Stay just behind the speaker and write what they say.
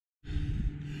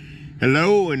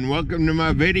Hello and welcome to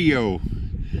my video.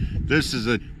 This is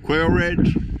a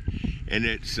Quailridge and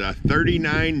it's a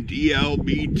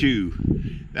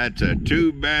 39DLB2. That's a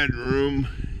 2-bedroom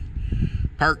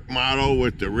park model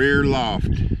with the rear loft.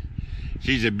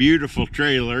 She's a beautiful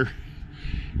trailer.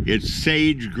 It's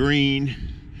sage green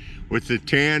with the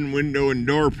tan window and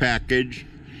door package.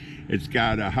 It's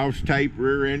got a house type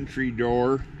rear entry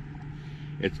door.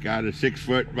 It's got a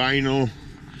 6-foot vinyl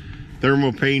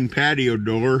thermopane patio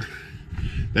door.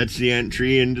 That's the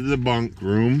entry into the bunk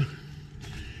room.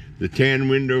 The tan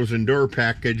windows and door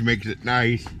package makes it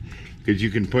nice because you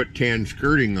can put tan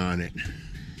skirting on it.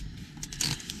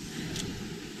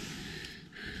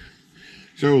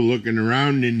 So looking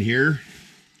around in here,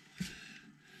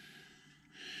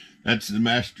 that's the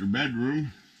master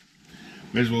bedroom.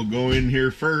 May as well go in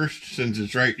here first since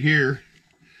it's right here.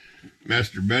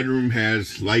 Master bedroom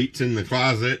has lights in the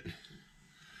closet.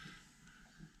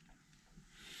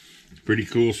 Pretty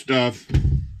cool stuff.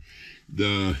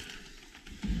 The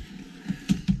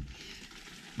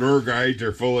drawer guides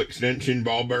are full extension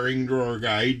ball bearing drawer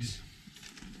guides.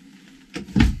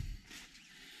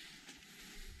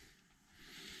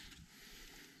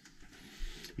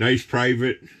 Nice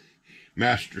private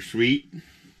master suite.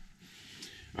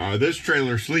 This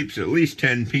trailer sleeps at least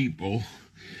 10 people.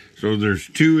 So there's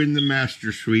 2 in the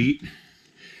master suite.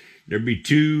 There'll be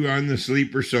 2 on the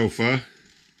sleeper sofa.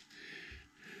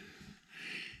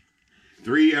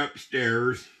 3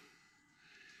 upstairs.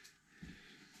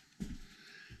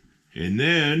 And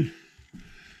then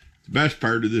the best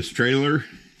part of this trailer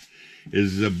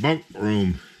is the bunk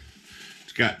room.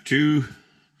 It's got 2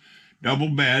 double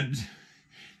beds,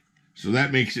 so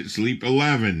that makes it sleep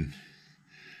 11.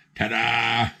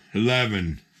 Ta-da!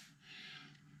 11.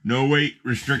 No weight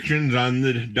restrictions on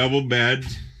the double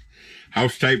beds.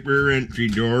 House type rear entry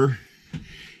door.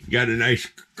 You got a nice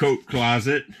coat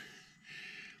closet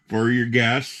for your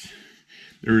guests.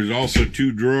 There is also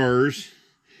 2 drawers.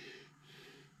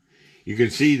 You can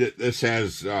see that this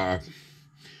has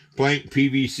plank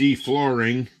PVC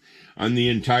flooring on the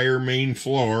entire main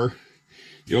floor.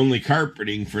 The only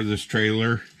carpeting for this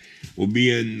trailer will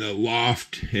be in the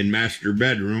loft and master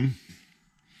bedroom.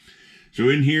 So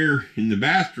in here in the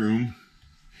bathroom,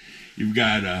 you've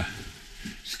got a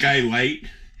skylight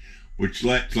which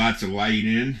lets lots of light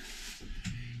in.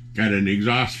 Got an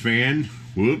exhaust fan.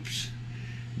 Whoops,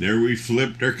 there we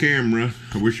flipped our camera.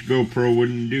 I wish GoPro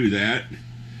wouldn't do that.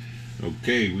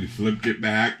 Okay, we flipped it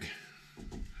back.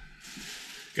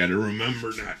 Gotta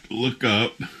remember not to look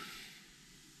up.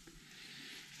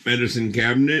 Medicine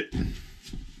cabinet.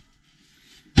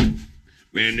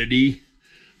 Vanity.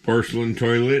 Porcelain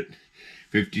toilet.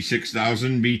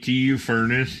 56,000 BTU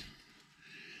furnace.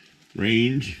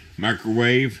 Range.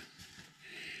 Microwave.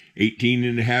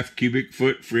 18.5 cubic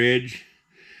foot fridge.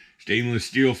 Stainless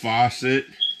steel faucet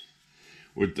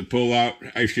with the pull-out,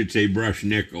 I should say brushed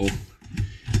nickel,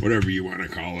 whatever you want to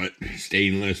call it,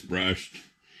 stainless brushed.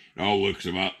 It all looks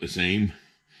about the same.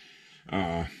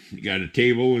 You got a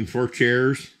table and 4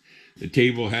 chairs. The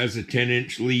table has a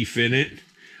 10-inch leaf in it.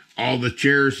 All the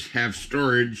chairs have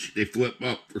storage. They flip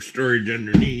up for storage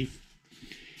underneath.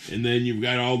 And then you've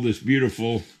got all this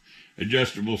beautiful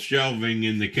adjustable shelving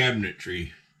in the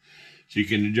cabinetry. So you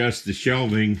can adjust the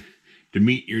shelving to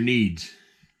meet your needs.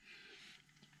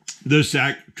 This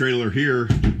trailer here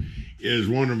is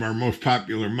one of our most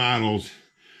popular models.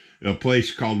 A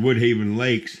place called Woodhaven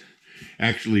Lakes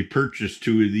actually purchased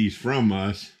 2 of these from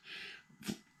us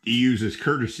to use as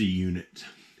courtesy units.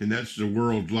 And that's the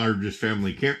world's largest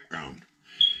family campground.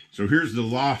 So here's the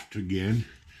loft again.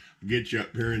 I'll get you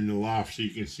up here in the loft so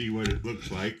you can see what it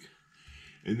looks like.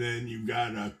 And then you've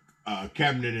got a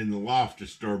cabinet in the loft to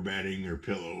store bedding or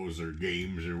pillows or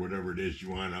games or whatever it is you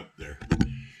want up there.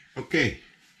 Okay,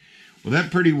 well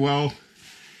that pretty well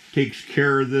takes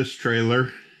care of this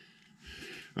trailer.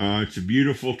 It's a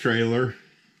beautiful trailer.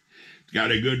 It's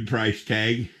got a good price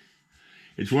tag.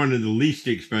 It's one of the least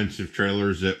expensive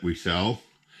trailers that we sell.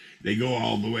 They go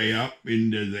all the way up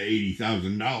into the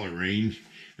 $80,000 range,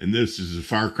 and this is a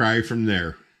far cry from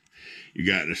there. You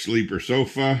got a sleeper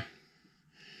sofa,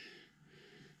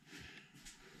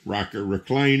 rocker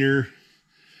recliner,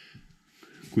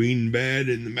 queen bed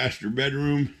in the master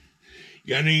bedroom.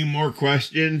 Got any more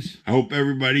questions? I hope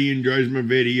everybody enjoys my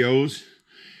videos.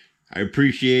 I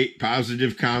appreciate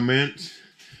positive comments.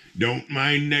 Don't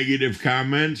mind negative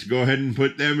comments. Go ahead and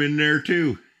put them in there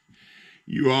too.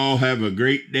 You all have a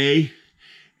great day,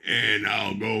 and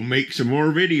I'll go make some more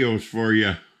videos for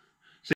you.